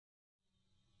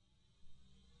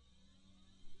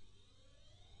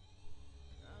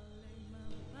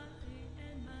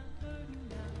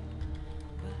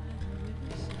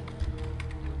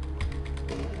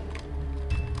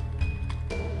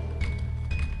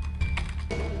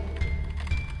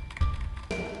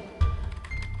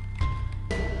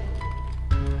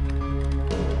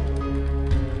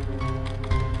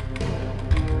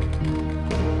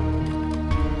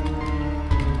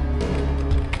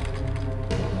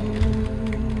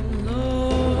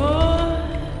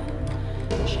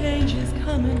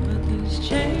coming, but these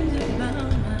chains are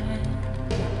bound my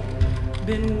hand.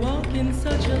 Been walking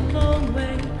such a long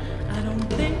way, I don't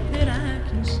think that I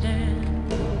can stand.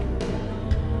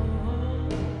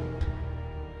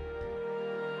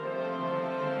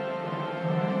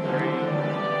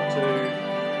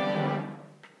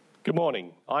 Good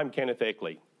morning, I'm Kenneth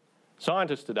Eckley.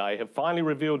 Scientists today have finally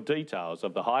revealed details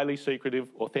of the highly secretive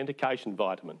authentication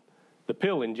vitamin. The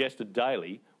pill ingested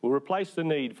daily will replace the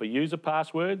need for user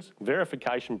passwords,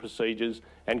 verification procedures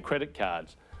and credit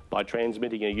cards by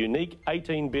transmitting a unique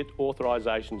 18-bit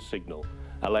authorisation signal,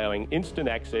 allowing instant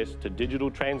access to digital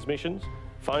transmissions,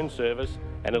 phone service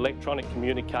and electronic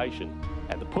communication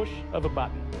at the push of a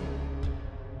button.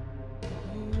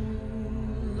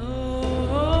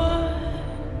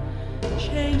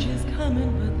 Change is coming,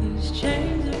 but these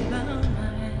chains are bound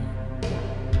my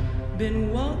hand.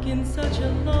 Been walking such a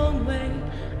long way,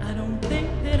 I don't think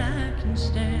that I can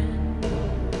stand.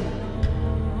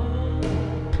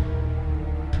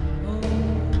 Oh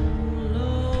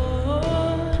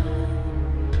Lord,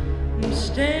 I'm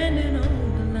standing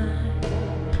on the line.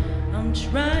 I'm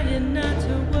trying not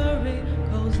to worry,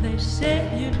 'cause they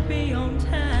said you'd be on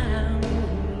time.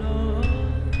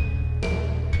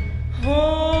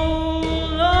 Oh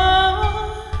Lord, oh,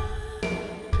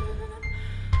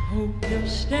 hope you're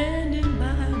standing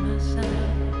by my side.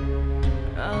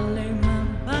 I'll lay my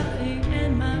body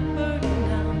and my burden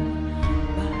down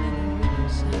by the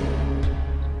riverside.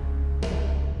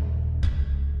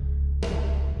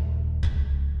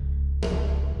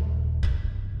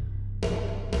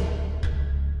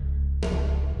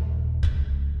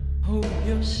 Hope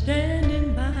you're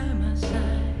standing by my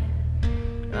side.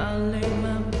 I'll lay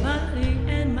my body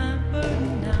and my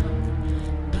burden down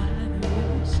by the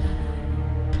riverside.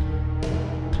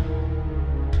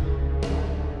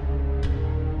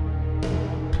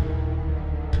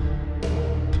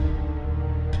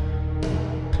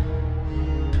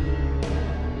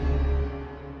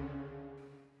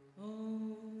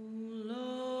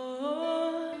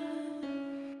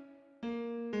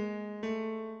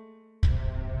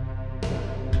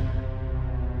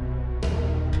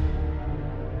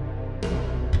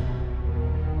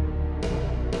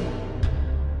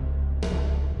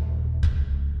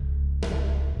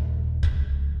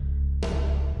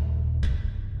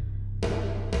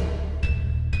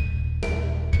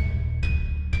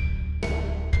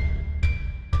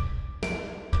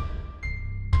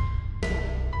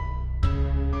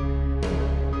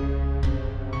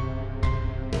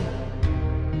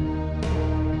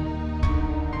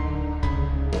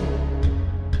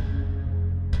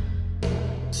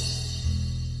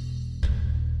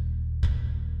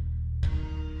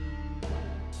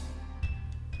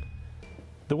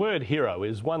 The word hero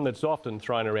is one that's often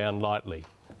thrown around lightly.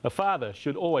 A father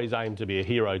should always aim to be a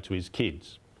hero to his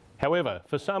kids. However,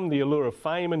 for some the allure of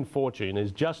fame and fortune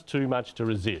is just too much to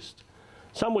resist.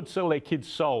 Some would sell their kids'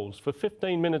 souls for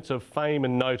 15 minutes of fame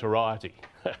and notoriety.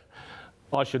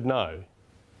 I should know.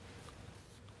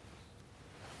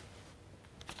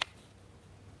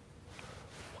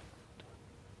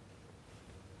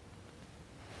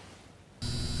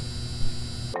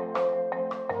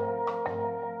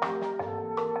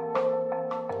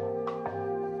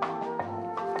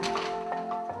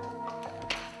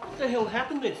 What the hell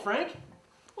happened there, Frank?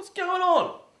 What's going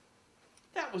on?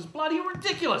 That was bloody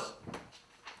ridiculous.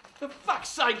 For fuck's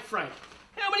sake, Frank.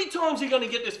 How many times are you going to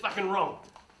get this fucking wrong?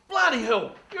 Bloody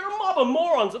hell. You're a mob of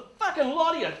morons, a fucking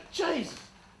lot of you. Jesus.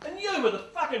 And you with a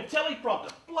fucking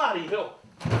teleprompter. Bloody hell.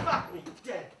 Fuck me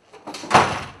dead.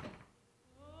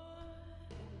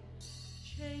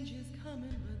 Change is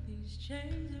coming, but these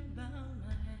chains are bound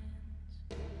my hands.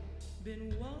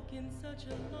 Been walking such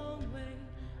a long way,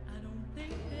 I don't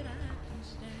think that I can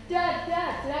stand. Dad,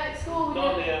 today at school.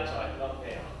 Not now, Tony, not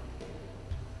now.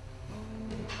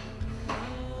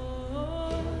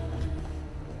 Oh,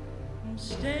 I'm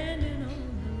standing on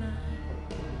the line.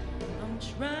 I'm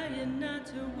trying not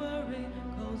to worry,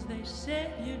 'cause they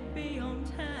said you'd be on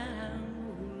time.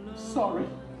 Oh, Lord. Sorry.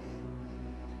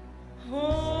 Oh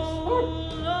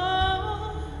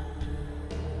Lord,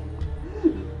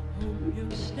 hope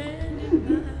you're standing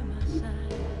by my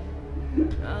side.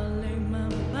 I'll lay my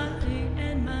body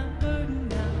and my burden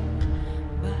down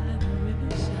by the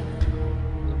riverside.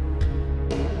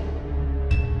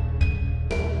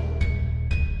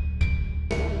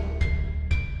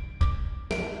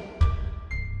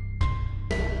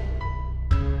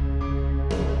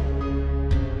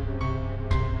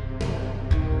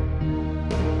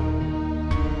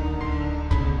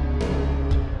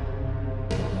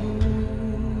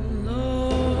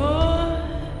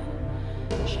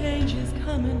 Change is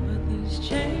coming, but these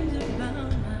chains are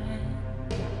bound my hand.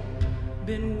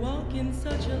 Been walking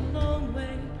such a long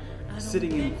way. I don't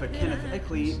Sitting in think for that Kenneth I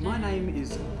Eckley, can my stand. name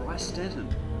is Bryce Stanton.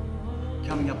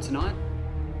 Coming up tonight,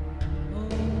 Oh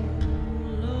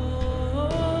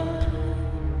Lord,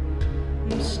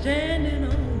 I'm standing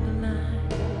on the line.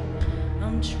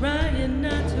 I'm trying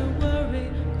not to worry,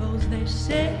 'cause they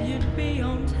said you'd be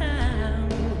on time.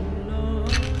 Oh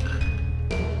Lord,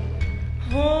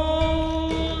 oh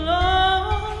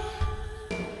Lord.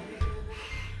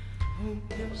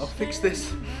 Hope you're I'll fix this.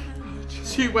 standing by me.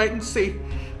 Just you wait and see.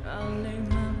 I'll lay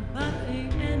my body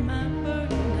and my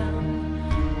burden down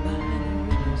by the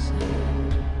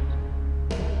riverside.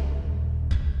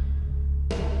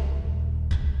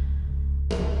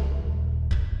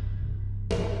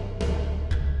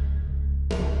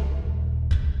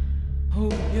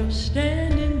 Hope you're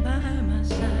standing by my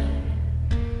side.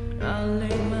 I'll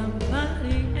lay my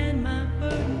body and my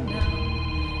burden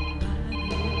down by the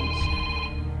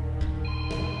riverside.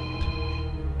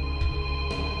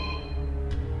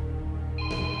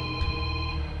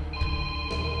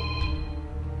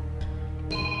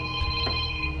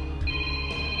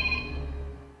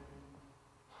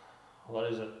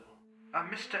 What is it?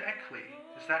 Mr. Eckley,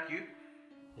 is that you?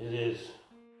 It is.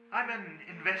 I'm an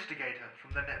investigator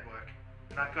from the network,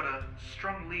 and I've got a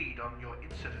strong lead on your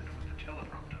incident with the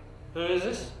teleprompter. Who is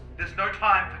this? There's no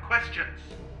time for questions.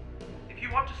 If you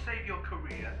want to save your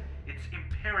career, it's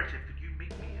imperative that you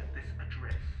meet me at this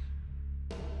address.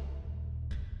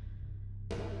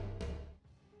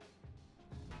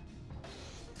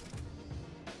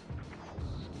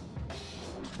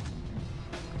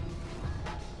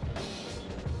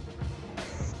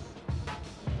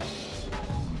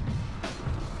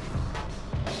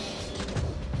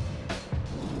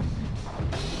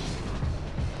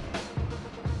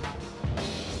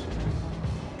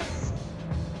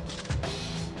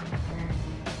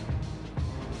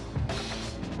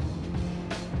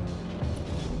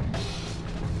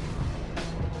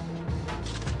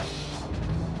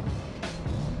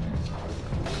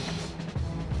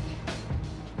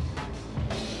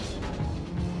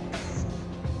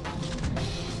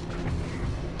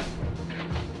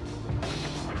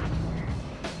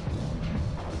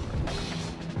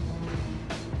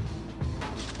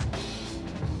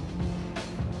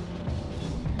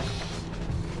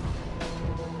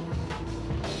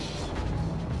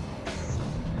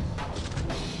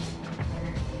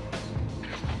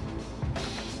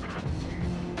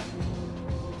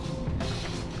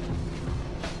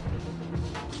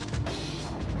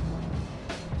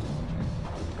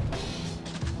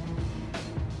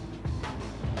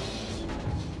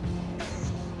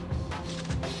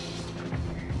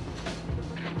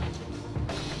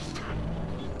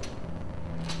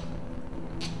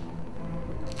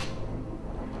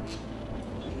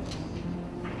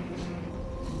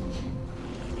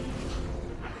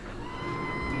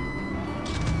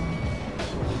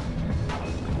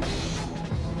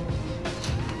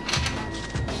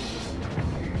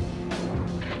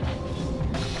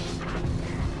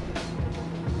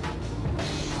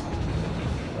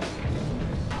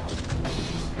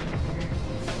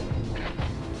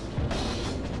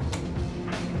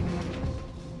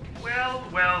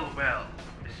 Well,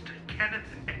 Mr. Kenneth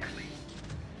Eckley.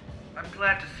 I'm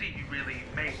glad to see you really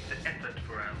made the effort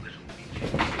for our little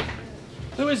meeting.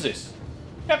 Who is this?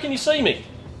 How can you see me?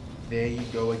 There you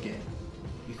go again.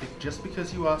 You think just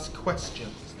because you ask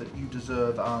questions that you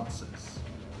deserve answers.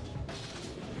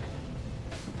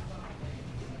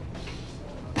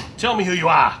 Tell me who you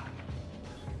are.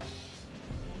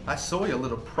 I saw your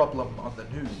little problem on the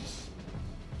news.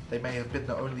 They may have been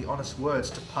the only honest words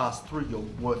to pass through your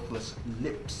worthless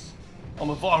lips. I'm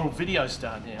a viral video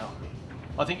star now.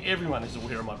 I think everyone is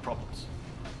aware of my problems.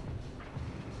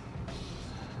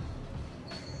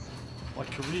 My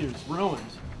career is ruined.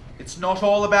 It's not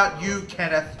all about you,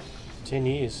 Kenneth. 10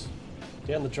 years.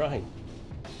 Down the drain.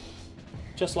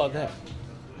 Just like that.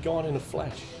 Gone in a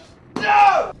flash.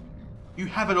 No! You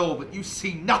have it all, but you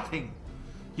see nothing.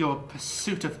 Your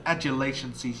pursuit of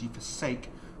adulation sees you forsake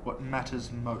what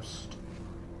matters most.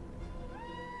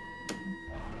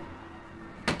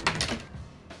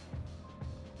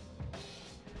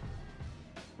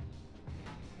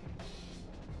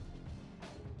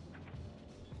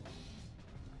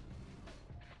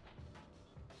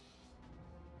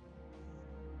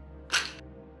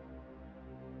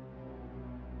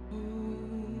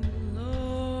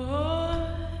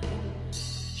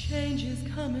 Change is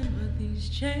coming, but these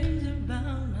chains are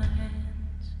bound my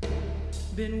hands.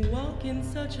 Been walking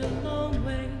such a long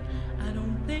way, I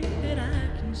don't think that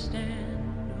I can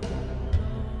stand.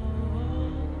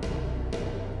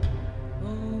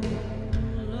 Oh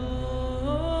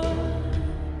Lord,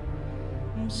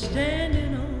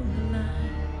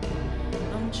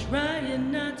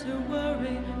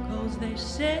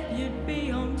 said you'd be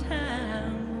on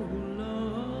time, oh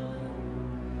Lord.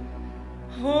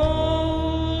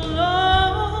 Oh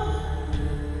Lord,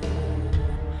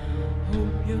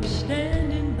 hope you're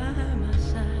standing by my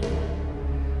side.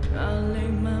 I'll lay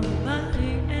my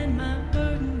body and my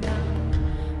burden down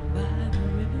by the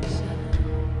riverside.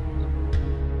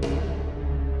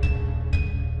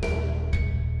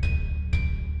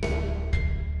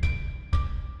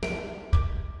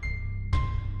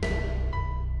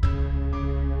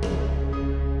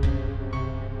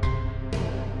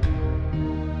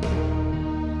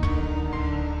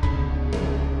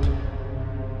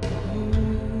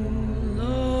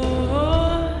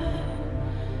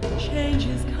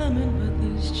 But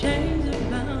these chains are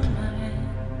bound my hand.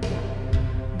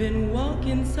 Been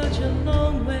walking such a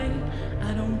long way,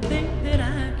 I don't think that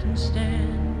I can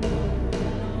stand.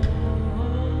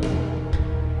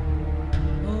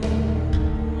 Oh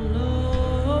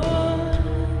Lord,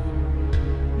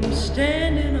 I'm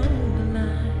standing on the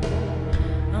line.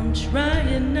 I'm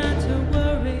trying not to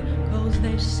worry, 'cause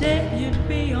they said you'd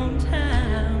be on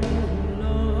time. Oh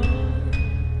Lord,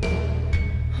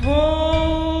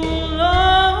 oh,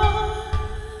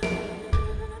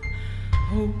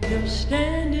 hope you're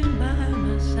standing